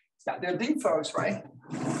 Yeah, they're defaults, right?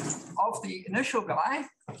 Of the initial guy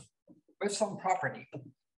with some property.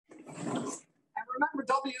 And remember,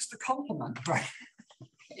 W is the complement, right?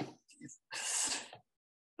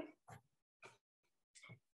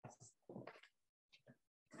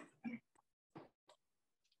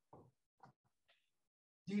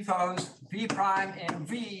 Defaults V prime in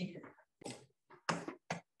V,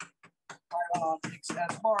 on X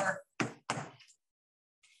S bar,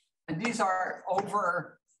 and these are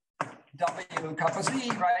over W kappa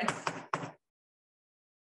Z, right?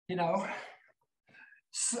 You know,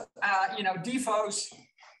 defaults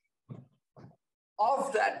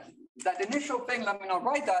of that initial thing. Let me not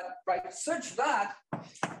write that, right? Such that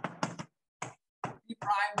V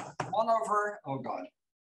prime 1 over, oh God,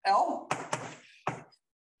 L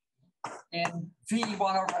in V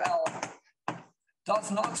 1 over L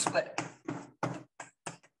does not split.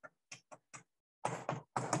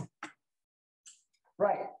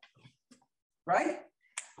 Right?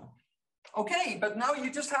 Okay, but now you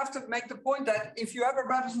just have to make the point that if you have a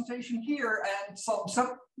representation here and some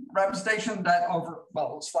sub-representation that over,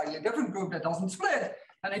 well, a slightly different group that doesn't split,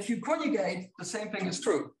 and if you conjugate, the same thing is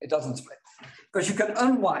true. It doesn't split. Because you can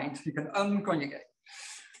unwind, you can unconjugate.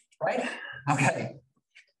 Right? Okay.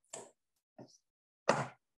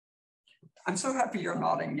 I'm so happy you're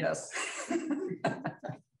nodding, yes.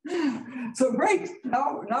 So great,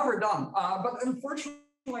 now we're done. But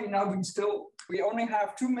unfortunately, now we only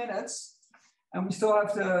have 2 minutes, and we still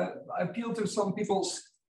have to appeal to some people's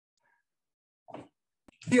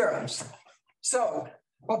theorems. So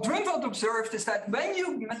what Grunwald observed is that when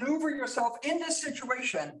you maneuver yourself in this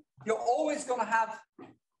situation, you're always going to have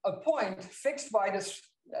a point fixed by this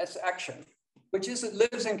action, which is it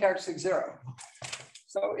lives in characteristic 0.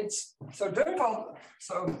 So Grunwald,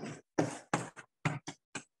 so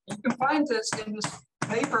you can find this in this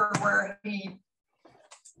paper where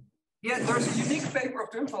there's a unique paper of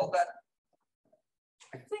Grunwald that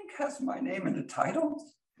I think has my name in the title.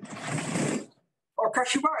 Or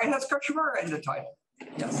Kashiwara, it has Kashiwara in the title,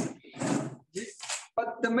 yes.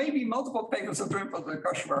 But there may be multiple papers of Grunwald with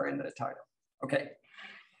Kashiwara in the title, okay.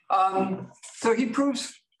 So he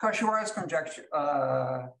proves Kashiwara's conjecture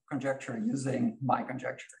using my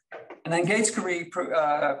conjecture. And then Gates-Curry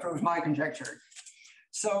proves my conjecture.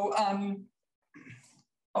 So,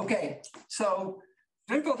 okay, so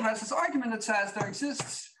Grunwald has this argument that says there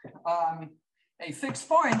exists a fixed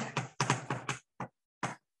point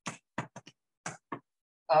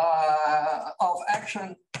of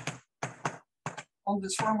action on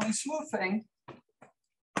this formally smooth thing,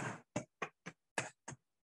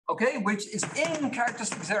 okay, which is in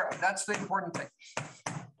characteristic 0. That's the important thing.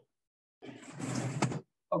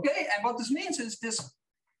 Okay, and what this means is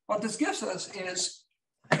what this gives us is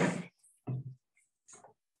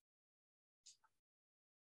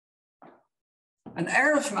an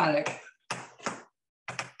arithmetic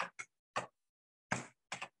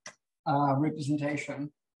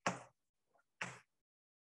representation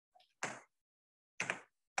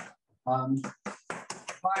Byron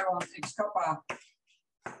X kappa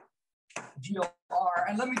GLR,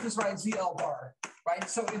 and let me just write ZL bar, right?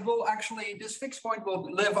 So it will actually, this fixed point will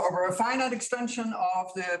live over a finite extension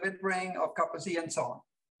of the bit ring of kappa Z and so on.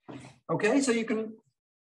 Okay, so you can,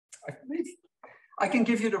 I can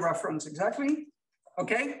give you the reference exactly,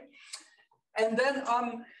 okay? And then,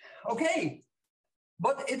 okay,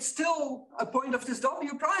 but it's still a point of this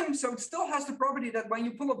W prime, so it still has the property that when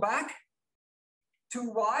you pull it back to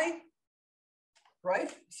Y,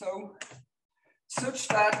 right? So such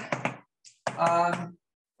that,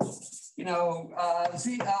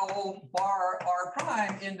 ZL bar R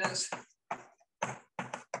prime in this,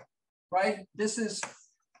 right? This is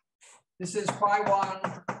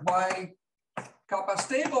Y1, Y kappa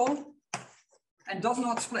stable and does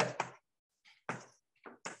not split.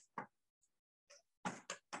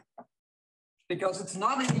 Because it's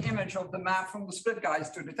not in the image of the map from the split guys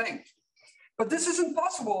to the thing. But this is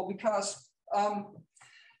impossible because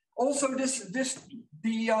also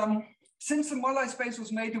since the moduli space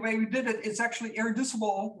was made the way we did it, it's actually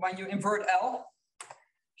irreducible when you invert L.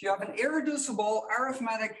 if you have an irreducible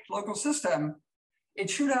arithmetic local system, it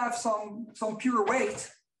should have some pure weight.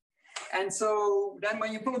 And so then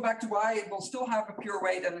when you pull it back to Y, it will still have a pure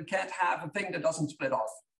weight, and it can't have a thing that doesn't split off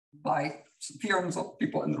by theorems of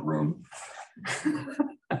people in the room.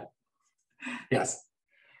 Yes.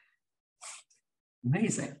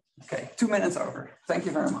 Amazing. Okay, 2 minutes over. Thank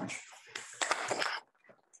you very much.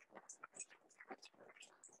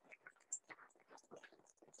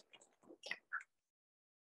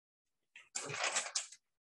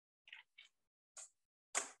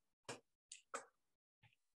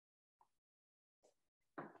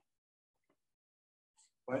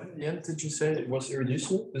 Why in the end did you say it was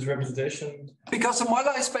irreducible, this representation? Because the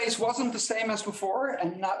moduli space wasn't the same as before,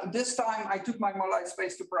 and this time I took my moduli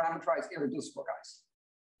space to parameterize irreducible guys.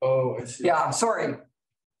 Oh, I see. Yeah, sorry.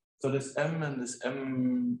 So this M and this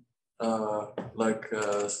M,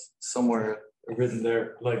 somewhere written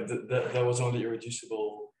there, like that was only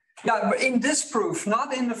irreducible. Yeah, but in this proof,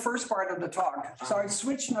 not in the first part of the talk. So I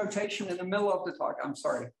switched notation in the middle of the talk. I'm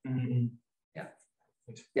sorry. Mm-hmm. Yeah.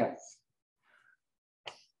 Yeah.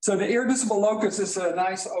 So the irreducible locus is a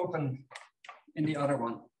nice open in the other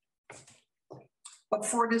one. But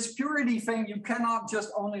for this purity thing, you cannot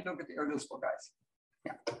just only look at the irreducible guys.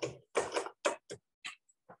 Yeah.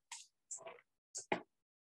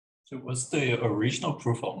 So what's the original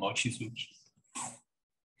proof of Mochizuki?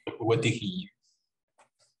 What did he use?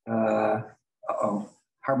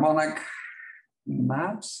 Harmonic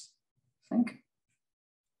maps, I think.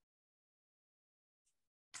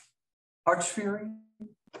 Arch theory,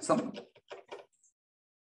 something.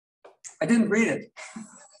 I didn't read it.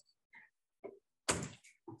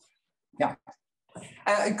 Yeah.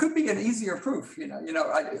 It could be an easier proof,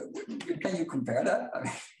 can you compare that? I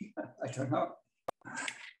mean, I don't know.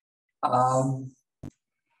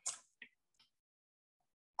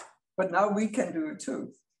 But now we can do it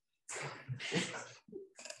too.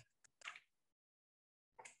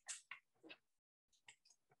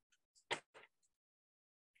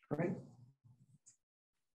 Great.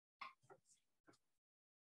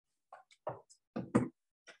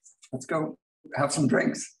 Let's go have some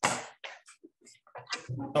drinks.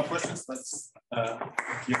 No questions. Let's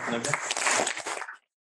give it